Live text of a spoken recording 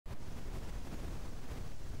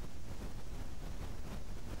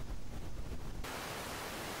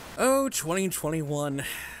So 2021,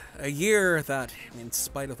 a year that, in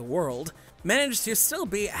spite of the world, managed to still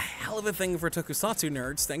be a hell of a thing for tokusatsu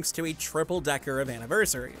nerds thanks to a triple-decker of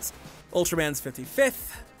anniversaries. Ultraman's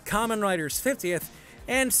 55th, Kamen Rider's 50th,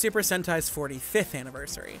 and Super Sentai's 45th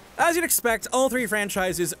anniversary. As you'd expect, all three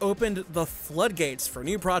franchises opened the floodgates for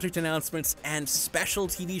new project announcements and special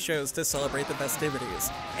TV shows to celebrate the festivities.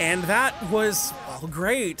 And that was all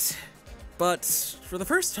great. But for the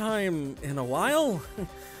first time in a while,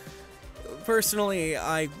 personally,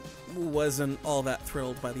 I wasn't all that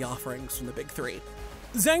thrilled by the offerings from the big three.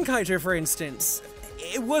 Zenkaiger, for instance,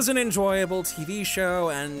 it was an enjoyable TV show,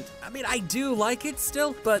 and I mean, I do like it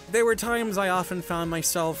still, but there were times I often found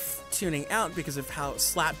myself tuning out because of how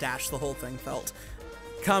slapdash the whole thing felt.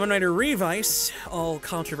 Kamen Rider Revice, all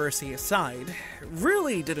controversy aside,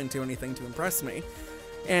 really didn't do anything to impress me.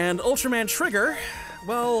 And Ultraman Trigger,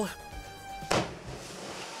 well,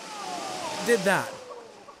 did that.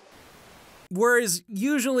 Whereas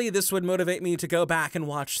usually this would motivate me to go back and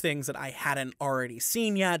watch things that I hadn't already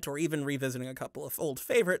seen yet, or even revisiting a couple of old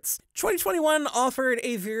favorites, 2021 offered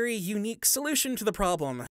a very unique solution to the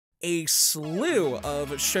problem. A slew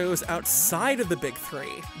of shows outside of the big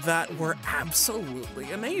three that were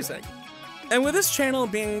absolutely amazing. And with this channel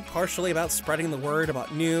being partially about spreading the word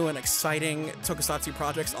about new and exciting tokusatsu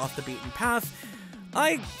projects off the beaten path,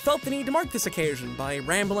 I felt the need to mark this occasion by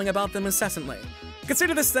rambling about them incessantly.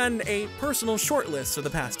 Consider this then a personal shortlist of the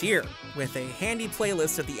past year, with a handy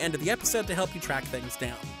playlist at the end of the episode to help you track things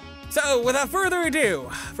down. So without further ado,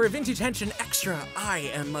 for Vintage Henshin Extra,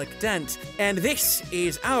 I am Mike Dent, and this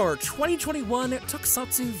is our 2021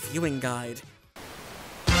 Tokusatsu Viewing Guide.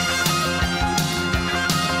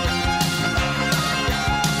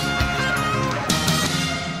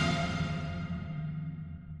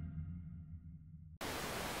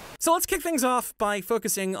 So let's kick things off by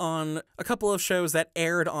focusing on a couple of shows that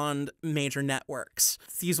aired on major networks.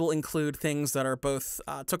 These will include things that are both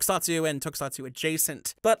tokusatsu and tokusatsu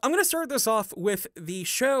adjacent. But I'm going to start this off with the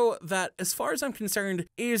show that, as far as I'm concerned,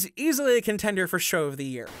 is easily a contender for Show of the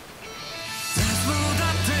Year.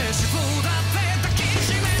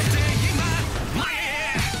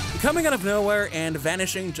 Coming out of nowhere and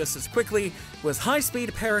vanishing just as quickly was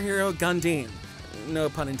high-speed PARAHERO GANDDEEN. No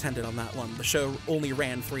pun intended on that one. The show only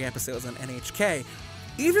ran 3 episodes on NHK.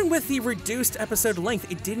 Even with the reduced episode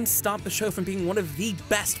length, it didn't stop the show from being one of the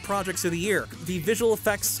best projects of the year. The visual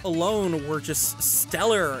effects alone were just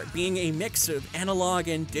stellar, being a mix of analog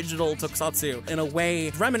and digital tokusatsu in a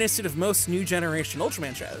way reminiscent of most new generation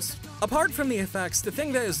Ultraman shows. Apart from the effects, the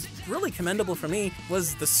thing that is really commendable for me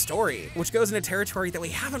was the story, which goes into territory that we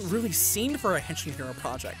haven't really seen for a Henshin Hero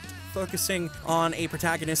project, focusing on a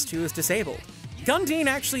protagonist who is disabled. GANDDEEN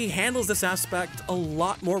actually handles this aspect a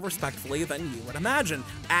lot more respectfully than you would imagine,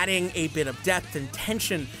 adding a bit of depth and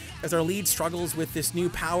tension as our lead struggles with this new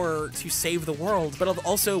power to save the world, but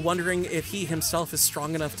also wondering if he himself is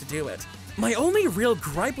strong enough to do it. My only real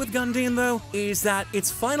gripe with GANDDEEN, though, is that its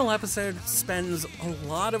final episode spends a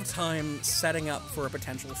lot of time setting up for a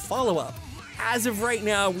potential follow-up. As of right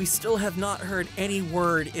now, we still have not heard any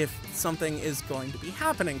word if something is going to be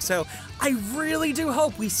happening, so I really do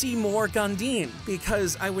hope we see more GANDDEEN,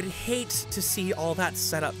 because I would hate to see all that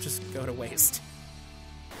setup just go to waste.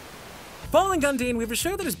 Following GANDDEEN, we have a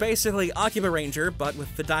show that is basically Akiba Ranger, but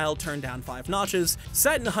with the dial turned down 5 notches,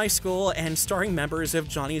 set in high school and starring members of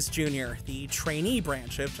Johnny's Jr., the trainee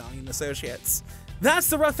branch of Johnny and Associates.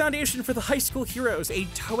 That's the rough foundation for the High School Heroes, a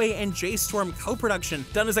Toei and J-Storm co-production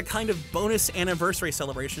done as a kind of bonus anniversary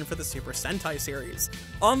celebration for the Super Sentai series.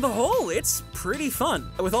 On the whole, it's pretty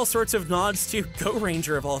fun, with all sorts of nods to Go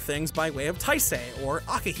Ranger of all things by way of Taisei, or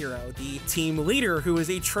Akihiro, the team leader who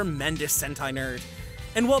is a tremendous Sentai nerd.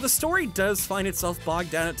 And while the story does find itself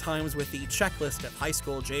bogged down at times with the checklist of high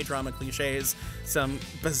school J-drama cliches, some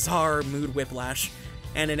bizarre mood whiplash,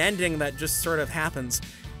 and an ending that just sort of happens,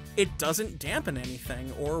 it doesn't dampen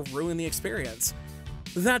anything or ruin the experience.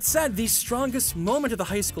 That said, the strongest moment of the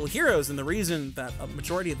High School Heroes, and the reason that a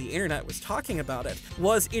majority of the internet was talking about it,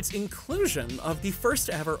 was its inclusion of the first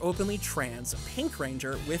ever openly trans Pink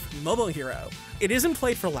Ranger with Momohiro. It isn't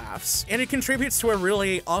played for laughs, and it contributes to a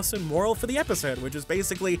really awesome moral for the episode, which is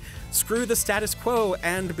basically screw the status quo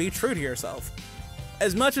and be true to yourself.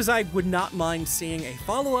 As much as I would not mind seeing a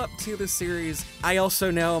follow-up to this series, I also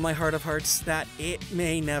know in my heart of hearts that it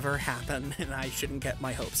may never happen, and I shouldn't get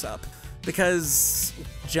my hopes up. Because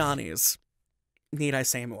Johnny's. Need I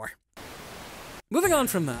say more? Moving on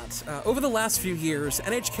from that, over the last few years,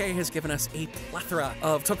 NHK has given us a plethora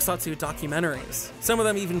of tokusatsu documentaries, some of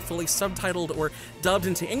them even fully subtitled or dubbed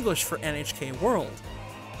into English for NHK World.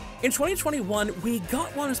 In 2021, we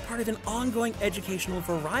got one as part of an ongoing educational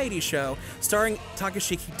variety show starring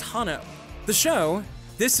Takeshi Kitano. The show,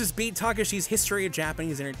 This Is Beat Takeshi's History of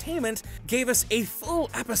Japanese Entertainment, gave us a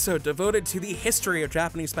full episode devoted to the history of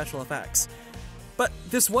Japanese special effects. But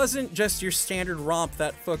this wasn't just your standard romp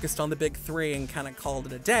that focused on the big three and kind of called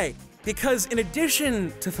it a day, because in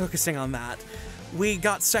addition to focusing on that, we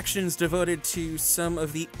got sections devoted to some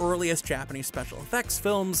of the earliest Japanese special effects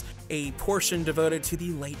films, a portion devoted to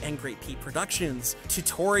the late and great Pete productions,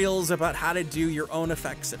 tutorials about how to do your own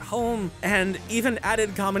effects at home, and even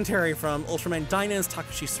added commentary from Ultraman Dyna's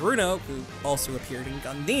Takashi Tsuruno, who also appeared in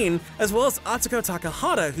GANDDEEN, as well as Atsuko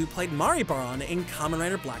Takahata, who played Maribaron in Kamen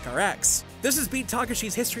Rider Black RX. This Is Beat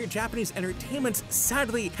Takeshi's History of Japanese Entertainment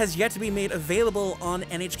sadly has yet to be made available on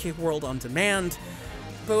NHK World On Demand,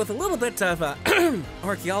 but with a little bit of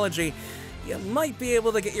archaeology, you might be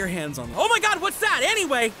able to get your hands on them. Oh my god, what's that?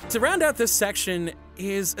 Anyway, to round out this section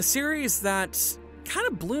is a series that kind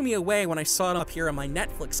of blew me away when I saw it up here on my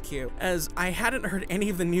Netflix queue, as I hadn't heard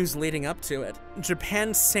any of the news leading up to it.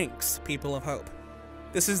 Japan Sinks, People of Hope.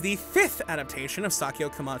 This is the 5th adaptation of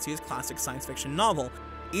Sakio Komatsu's classic science fiction novel.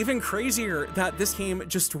 Even crazier that this came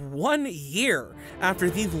just 1 year after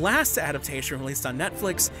the last adaptation released on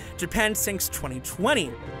Netflix, Japan Sinks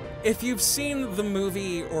 2020. If you've seen the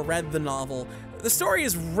movie or read the novel, the story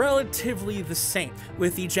is relatively the same,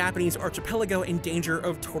 with the Japanese archipelago in danger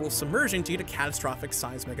of total submersion due to catastrophic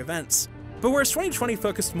seismic events. But whereas 2020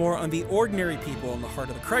 focused more on the ordinary people in the heart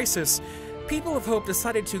of the crisis, People of Hope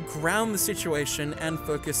decided to ground the situation and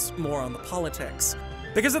focus more on the politics.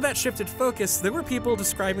 Because of that shifted focus, there were people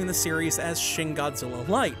describing the series as Shin Godzilla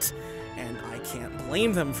Light, and I can't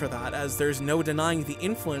blame them for that, as there's no denying the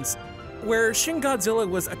influence. Where Shin Godzilla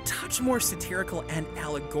was a touch more satirical and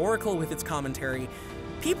allegorical with its commentary,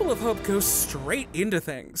 People of Hope goes straight into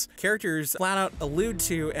things. Characters flat out allude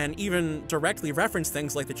to and even directly reference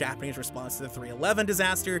things like the Japanese response to the 3/11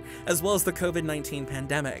 disaster, as well as the COVID-19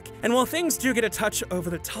 pandemic. And while things do get a touch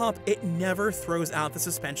over the top, it never throws out the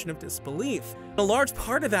suspension of disbelief. A large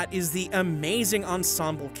part of that is the amazing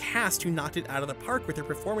ensemble cast who knocked it out of the park with their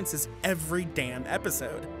performances every damn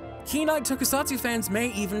episode. Keen-eyed Tokusatsu fans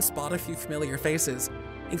may even spot a few familiar faces,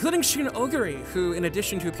 including Shun Oguri, who, in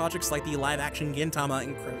addition to projects like the live-action Gintama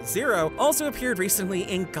and Crow Zero, also appeared recently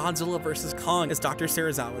in Godzilla vs. Kong as Dr.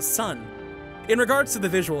 Serizawa's son. In regards to the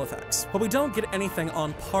visual effects, while we don't get anything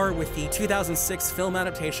on par with the 2006 film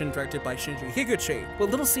adaptation directed by Shinji Higuchi,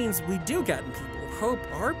 what little scenes we do get in People of Hope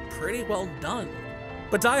are pretty well done.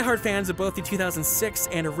 But diehard fans of both the 2006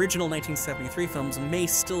 and original 1973 films may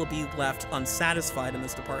still be left unsatisfied in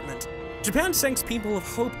this department. Japan Sinks People of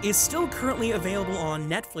Hope is still currently available on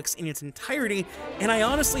Netflix in its entirety, and I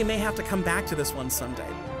honestly may have to come back to this one someday.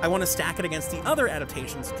 I want to stack it against the other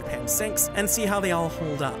adaptations of Japan Sinks and see how they all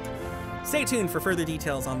hold up. Stay tuned for further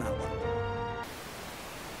details on that one.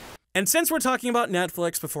 And since we're talking about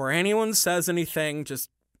Netflix, before anyone says anything, just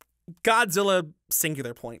Godzilla,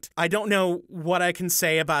 singular point. I don't know what I can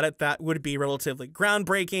say about it that would be relatively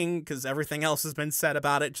groundbreaking, because everything else has been said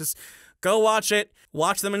about it. Just go watch it.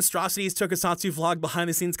 Watch the Monstrosities Tokusatsu vlog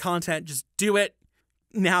behind-the-scenes content. Just do it.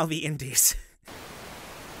 Now the indies.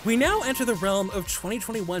 We now enter the realm of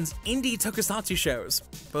 2021's indie tokusatsu shows,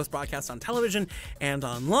 both broadcast on television and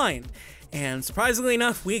online. And surprisingly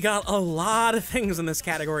enough, we got a lot of things in this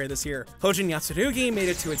category this year. Hojin Yatsurugi made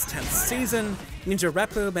it to its 10th season, Ninja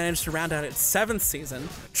Reppo managed to round out its 7th season,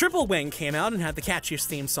 Triple Wing came out and had the catchiest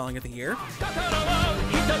theme song of the year.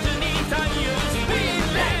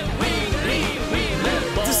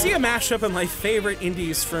 To see a mashup of my favorite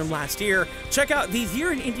indies from last year, check out the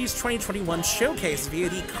Year in Indies 2021 showcase via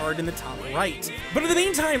the card in the top right. But in the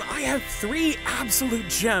meantime, I have 3 absolute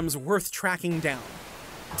gems worth tracking down.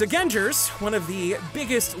 DOGENGERS, one of the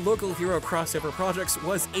biggest local hero crossover projects,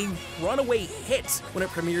 was a runaway hit when it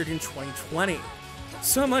premiered in 2020.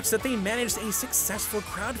 So much that they managed a successful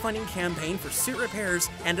crowdfunding campaign for suit repairs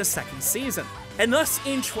and a 2nd season. And thus,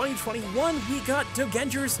 in 2021, we got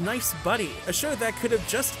DOGENGERS Nice Buddy, a show that could have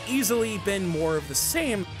just easily been more of the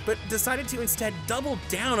same, but decided to instead double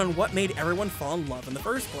down on what made everyone fall in love in the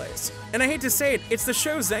first place. And I hate to say it, it's the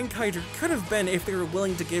show Zenkaiger could have been if they were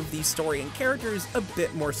willing to give the story and characters a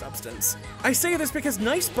bit more substance. I say this because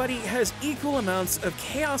Nice Buddy has equal amounts of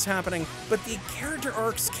chaos happening, but the character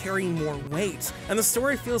arcs carry more weight, and the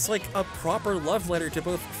story feels like a proper love letter to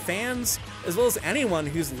both fans as well as anyone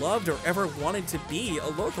who's loved or ever wanted to be a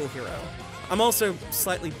local hero. I'm also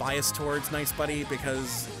slightly biased towards Nice Buddy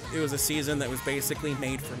because it was a season that was basically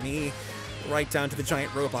made for me, right down to the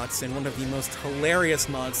giant robots in one of the most hilarious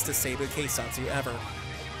mods to Seibu Keisatsu ever.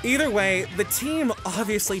 Either way, the team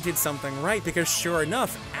obviously did something right, because sure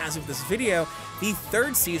enough, as of this video, the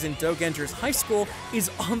third season DOGENGERS High School is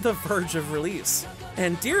on the verge of release.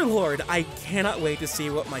 And dear lord, I cannot wait to see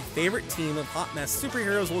what my favorite team of hot mess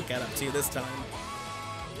superheroes will get up to this time.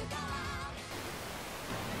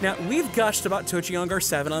 Now, we've gushed about TOCHIONGAR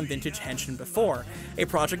 7 on Vintage Henshin before, a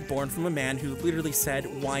project born from a man who literally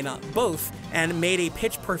said, why not both, and made a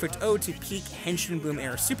pitch-perfect ode to peak Henshin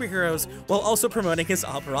boom-era superheroes, while also promoting his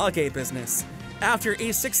aparage business. After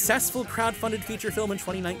a successful crowdfunded feature film in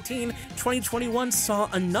 2019, 2021 saw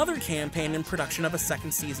another campaign in production of a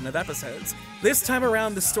second season of episodes. This time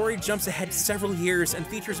around, the story jumps ahead several years and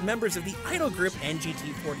features members of the idol group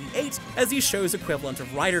NGT48 as the show's equivalent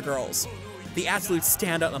of Rider Girls. The absolute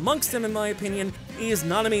standout amongst them, in my opinion, is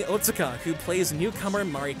Nanami Otsuka, who plays newcomer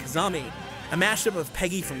Mari Kazami, a mashup of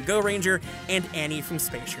Peggy from Go Ranger and Annie from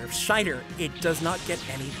Space Sheriff Scheider. It does not get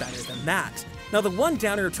any better than that. Now, the one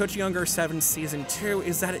downer of TOCHIONGAR 7 Season 2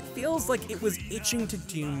 is that it feels like it was itching to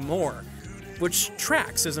do more, which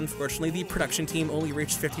tracks, as unfortunately the production team only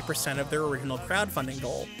reached 50% of their original crowdfunding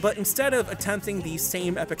goal. But instead of attempting the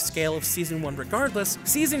same epic scale of Season 1 regardless,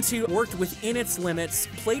 Season 2 worked within its limits,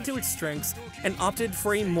 played to its strengths, and opted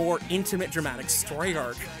for a more intimate dramatic story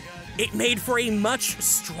arc. It made for a much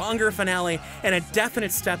stronger finale and a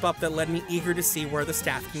definite step up that led me eager to see where the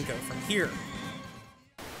staff can go from here.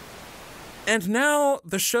 And now,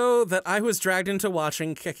 the show that I was dragged into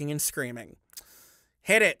watching kicking and screaming.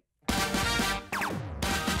 Hit it!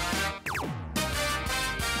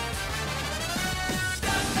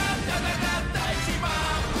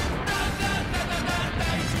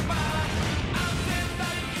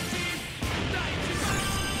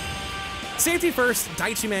 Safety first,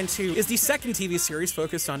 Daichiman 2 is the second TV series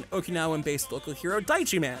focused on Okinawan-based local hero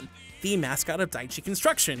Daichiman, the mascot of Daichi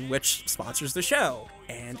Construction, which sponsors the show,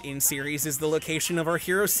 and in series is the location of our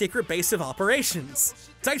hero's secret base of operations.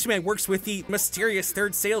 Daichiman works with the mysterious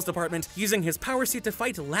third sales department, using his power suit to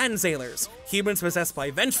fight land sailors, humans possessed by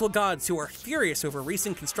vengeful gods who are furious over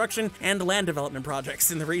recent construction and land development projects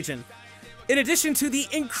in the region. In addition to the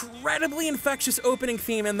incredibly infectious opening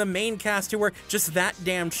theme and the main cast who were just that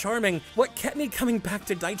damn charming, what kept me coming back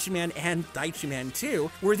to Daichiman and Daichiman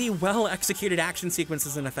 2 were the well-executed action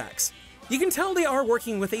sequences and effects. You can tell they are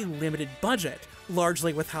working with a limited budget,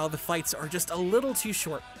 largely with how the fights are just a little too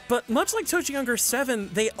short. But much like TOCHIONGAR 7,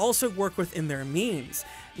 they also work within their means,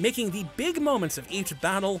 making the big moments of each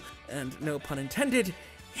battle, and no pun intended,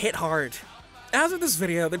 hit hard. As of this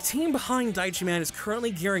video, the team behind Daichiman is currently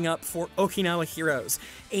gearing up for Okinawa Heroes,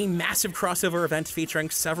 a massive crossover event featuring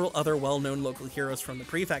several other well-known local heroes from the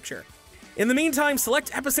prefecture. In the meantime,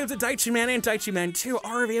 select episodes of Daichiman and Daichiman 2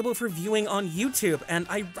 are available for viewing on YouTube, and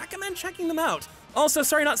I recommend checking them out. Also,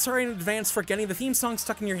 sorry not sorry in advance for getting the theme song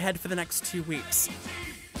stuck in your head for the next 2 weeks.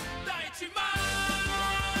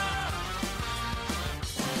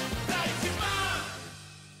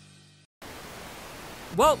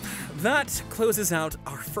 Well, that closes out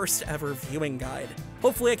our first ever viewing guide.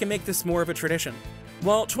 Hopefully I can make this more of a tradition.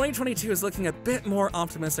 While 2022 is looking a bit more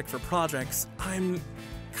optimistic for projects, I'm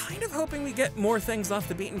kind of hoping we get more things off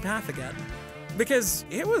the beaten path again. Because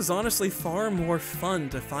it was honestly far more fun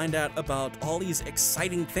to find out about all these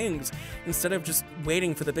exciting things instead of just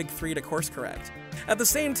waiting for the big three to course correct. At the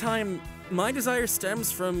same time, my desire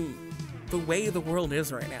stems from the way the world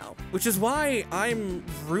is right now, which is why I'm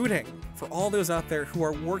rooting for all those out there who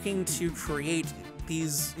are working to create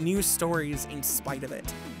these new stories in spite of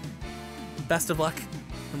it. Best of luck,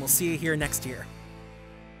 and we'll see you here next year.